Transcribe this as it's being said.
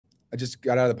I just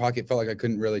got out of the pocket, felt like I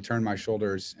couldn't really turn my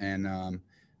shoulders, and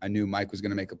I knew Mike was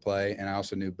going to make a play, and I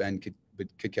also knew Ben could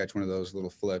catch one of those little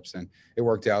flips, and it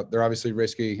worked out. They're obviously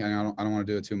risky, and I don't want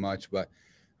to do it too much, but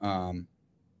um,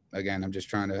 again, I'm just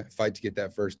trying to fight to get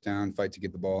that first down, fight to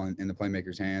get the ball in the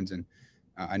playmaker's hands, and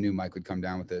I knew Mike would come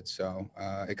down with it, so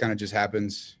it kind of just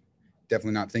happens.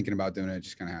 Definitely not thinking about doing it; it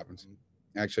just kind of happens.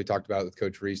 I actually talked about it with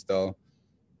Coach Reese, though.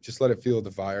 Just let it fuel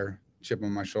the fire. Chip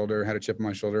on my shoulder. Had a chip on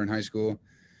my shoulder in high school.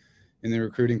 In the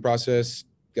recruiting process,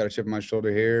 got a chip on my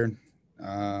shoulder here.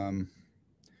 Um,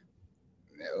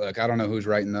 Look, I don't know who's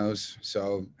writing those.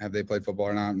 So have they played football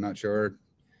or not? I'm not sure.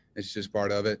 It's just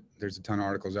part of it. There's a ton of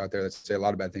articles out there that say a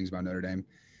lot of bad things about Notre Dame.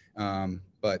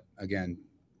 But again,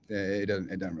 it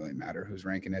doesn't really matter who's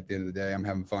ranking at the end of the day. I'm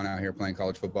having fun out here playing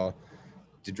college football.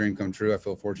 It's a dream come true. I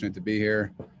feel fortunate to be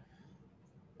here.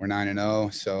 We're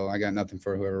 9-0, so I got nothing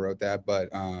for whoever wrote that. But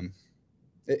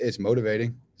it's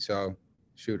motivating. So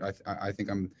shoot, I think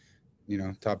I'm,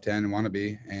 top 10 and want to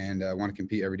be, and want to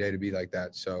compete every day to be like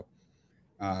that. So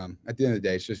at the end of the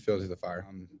day, it's just fuels the fire.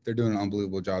 They're doing an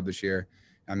unbelievable job this year.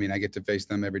 I mean, I get to face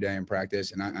them every day in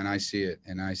practice, and I see it,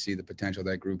 and I see the potential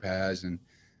that group has, and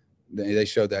they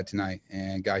showed that tonight.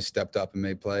 And guys stepped up and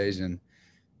made plays, and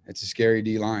it's a scary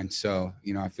D line. So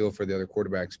I feel for the other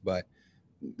quarterbacks, but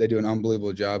they do an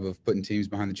unbelievable job of putting teams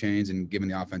behind the chains and giving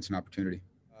the offense an opportunity.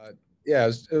 Yeah, it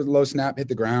was a low snap, hit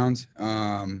the ground.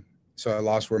 So I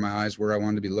lost where my eyes were. I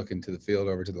wanted to be looking to the field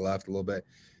over to the left a little bit.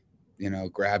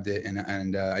 Grabbed it,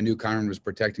 and I knew Kyron was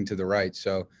protecting to the right.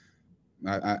 So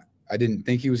I didn't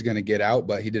think he was going to get out,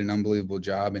 but he did an unbelievable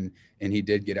job, and he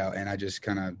did get out. And I just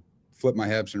kind of flipped my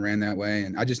hips and ran that way.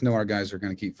 And I just know our guys are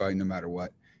going to keep fighting no matter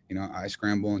what. I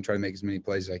scramble and try to make as many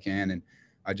plays as I can, and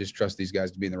I just trust these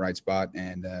guys to be in the right spot.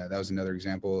 And that was another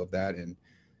example of that. And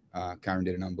Kyron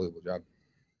did an unbelievable job.